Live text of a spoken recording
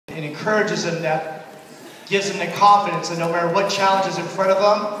and encourages them, that gives them the confidence that no matter what challenge is in front of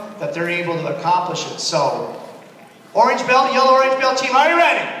them, that they're able to accomplish it. So, orange belt, yellow orange belt team, are you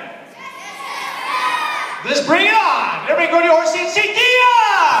ready? Let's bring it on. Everybody go to your horse seat, Cynthia!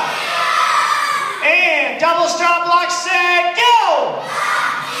 And double strap block, set, go!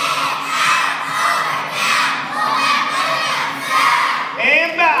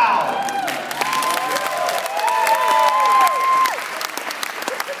 And bow.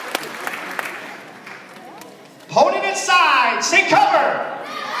 Opponent and sides, stay cover.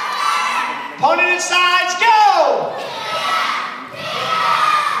 Opponent and sides, go!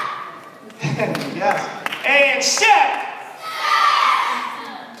 Yes. And set.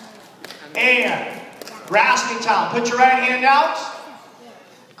 And grasping talon. Put your right hand out.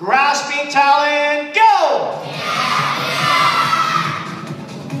 Grasping talon, go!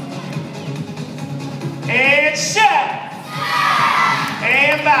 And set.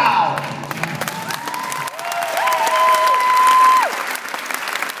 And bow.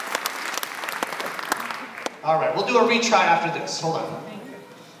 All right, we'll do a retry after this. Hold on.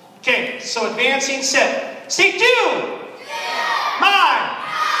 Okay, so advancing set. Seat 2. My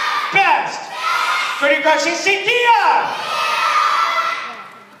best. Pretty crushing Cynthia.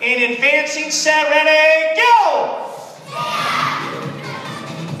 In advancing set, ready, go.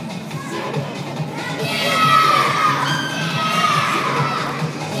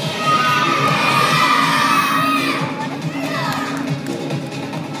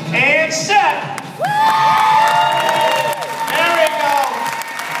 And set. There we go.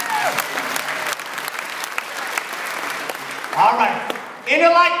 All right. Into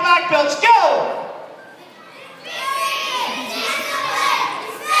like black belts, go.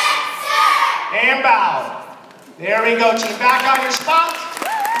 And bow. There we go, team. Back on your spot.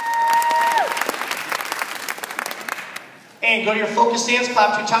 And go to your focus stance.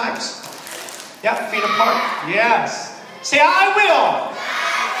 Clap 2 times. Yep, feet apart. Yes. Say, I will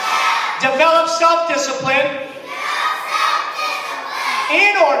develop self-discipline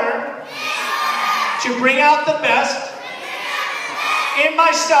in order to bring out the best in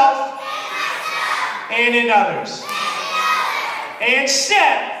myself and in others. And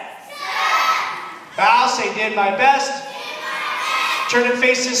set. Bow, say, did my best. Turn and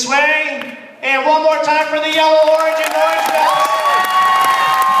face this way. And one more time for the yellow, orange, and orange belt.